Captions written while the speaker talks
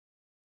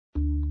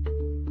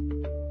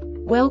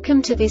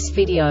Welcome to this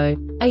video.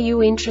 Are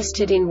you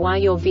interested in why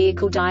your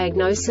vehicle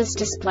diagnosis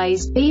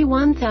displays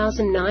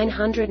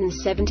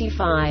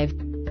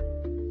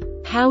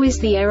B1975? How is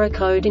the error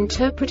code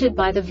interpreted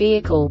by the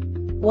vehicle?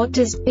 What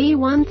does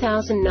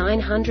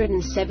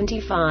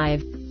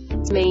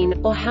B1975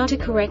 mean, or how to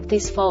correct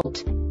this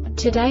fault?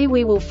 Today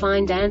we will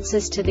find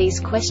answers to these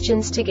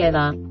questions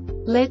together.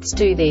 Let's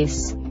do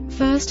this.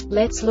 First,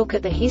 let's look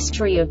at the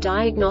history of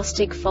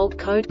diagnostic fault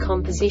code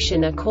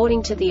composition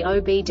according to the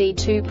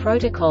OBD2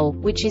 protocol,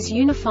 which is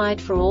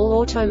unified for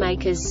all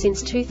automakers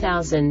since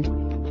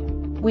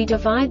 2000. We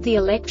divide the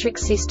electric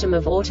system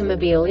of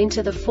automobile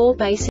into the four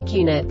basic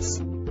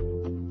units: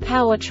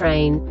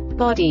 powertrain,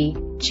 body,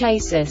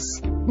 chassis,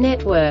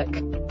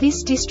 network.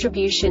 This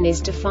distribution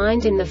is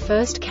defined in the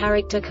first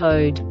character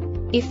code.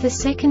 If the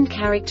second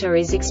character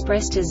is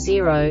expressed as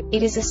 0,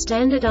 it is a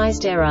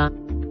standardized error.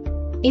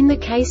 In the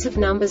case of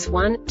numbers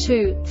 1,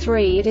 2,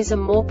 3, it is a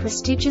more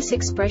prestigious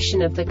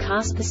expression of the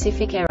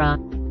car-specific error.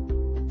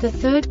 The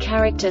third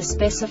character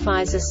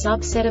specifies a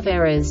subset of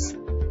errors.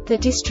 The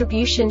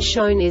distribution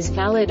shown is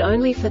valid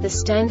only for the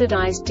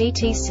standardized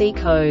DTC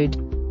code.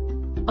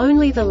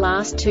 Only the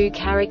last two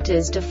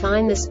characters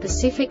define the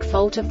specific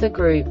fault of the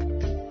group.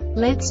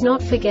 Let's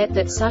not forget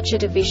that such a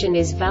division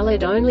is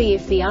valid only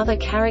if the other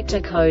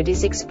character code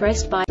is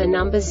expressed by the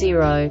number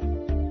 0.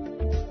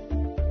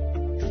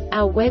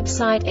 Our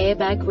website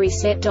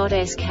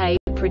airbagreset.sk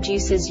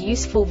produces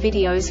useful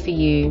videos for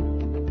you.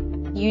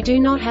 You do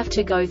not have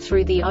to go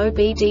through the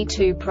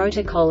OBD2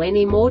 protocol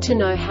anymore to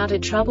know how to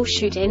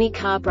troubleshoot any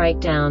car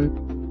breakdown.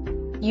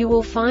 You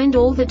will find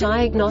all the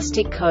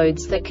diagnostic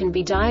codes that can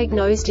be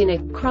diagnosed in a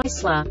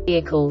Chrysler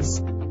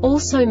vehicles.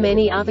 Also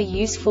many other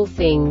useful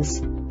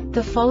things.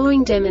 The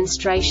following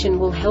demonstration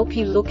will help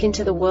you look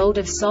into the world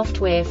of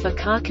software for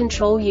car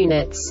control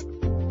units.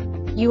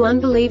 You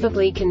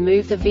unbelievably can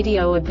move the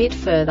video a bit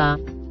further.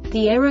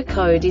 The error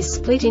code is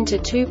split into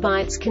 2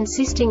 bytes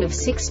consisting of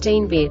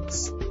 16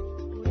 bits.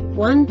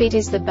 1 bit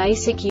is the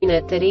basic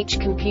unit that each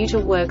computer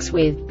works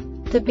with.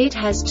 The bit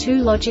has 2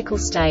 logical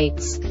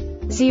states: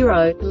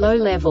 0, low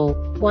level,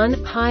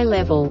 1, high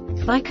level.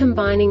 By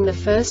combining the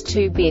first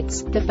 2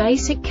 bits, the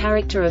basic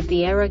character of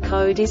the error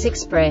code is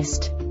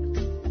expressed.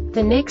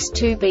 The next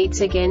 2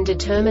 beats again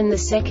determine the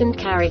second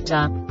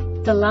character.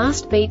 The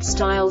last beat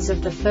styles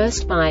of the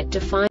first byte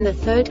define the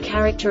third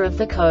character of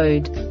the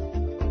code.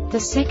 The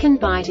second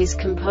byte is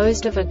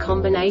composed of a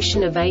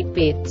combination of 8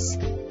 bits.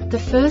 The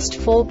first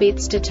 4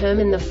 bits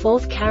determine the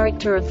fourth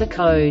character of the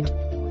code.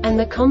 And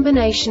the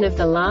combination of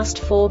the last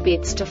 4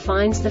 bits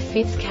defines the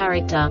fifth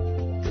character.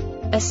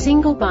 A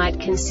single byte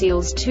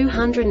conceals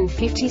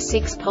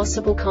 256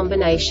 possible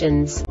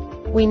combinations.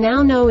 We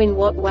now know in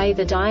what way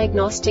the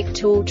diagnostic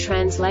tool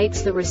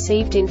translates the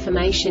received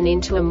information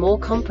into a more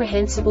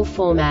comprehensible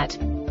format.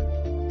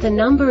 The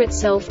number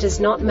itself does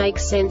not make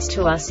sense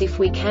to us if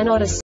we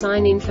cannot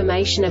assign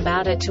information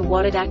about it to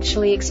what it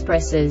actually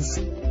expresses.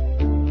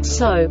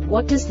 So,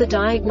 what does the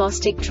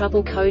diagnostic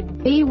trouble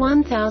code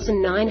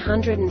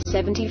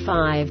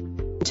B1975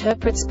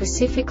 interpret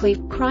specifically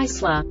for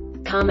Chrysler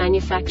car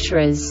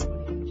manufacturers?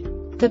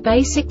 The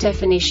basic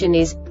definition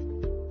is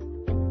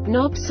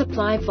knob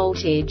supply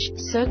voltage,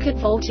 circuit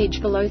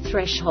voltage below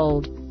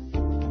threshold.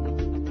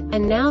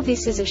 And now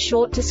this is a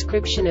short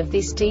description of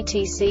this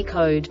DTC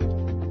code.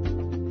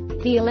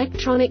 The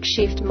electronic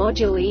shift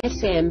module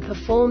ESM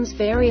performs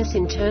various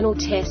internal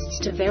tests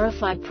to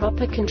verify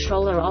proper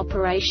controller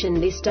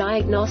operation. This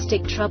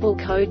diagnostic trouble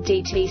code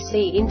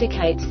DTC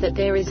indicates that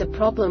there is a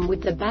problem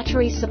with the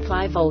battery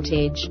supply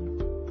voltage.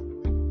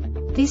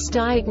 This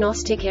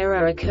diagnostic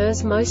error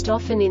occurs most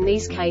often in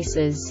these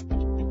cases: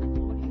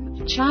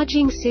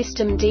 charging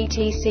system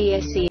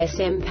DTC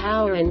SESM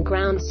power and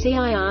ground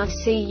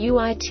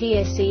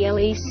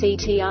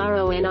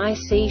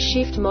CIRCUITSELECTRONIC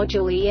shift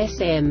module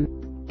ESM.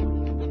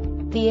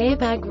 The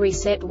Airbag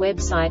Reset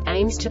website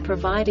aims to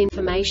provide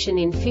information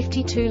in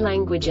 52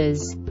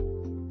 languages.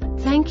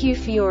 Thank you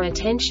for your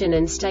attention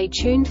and stay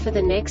tuned for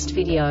the next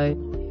video.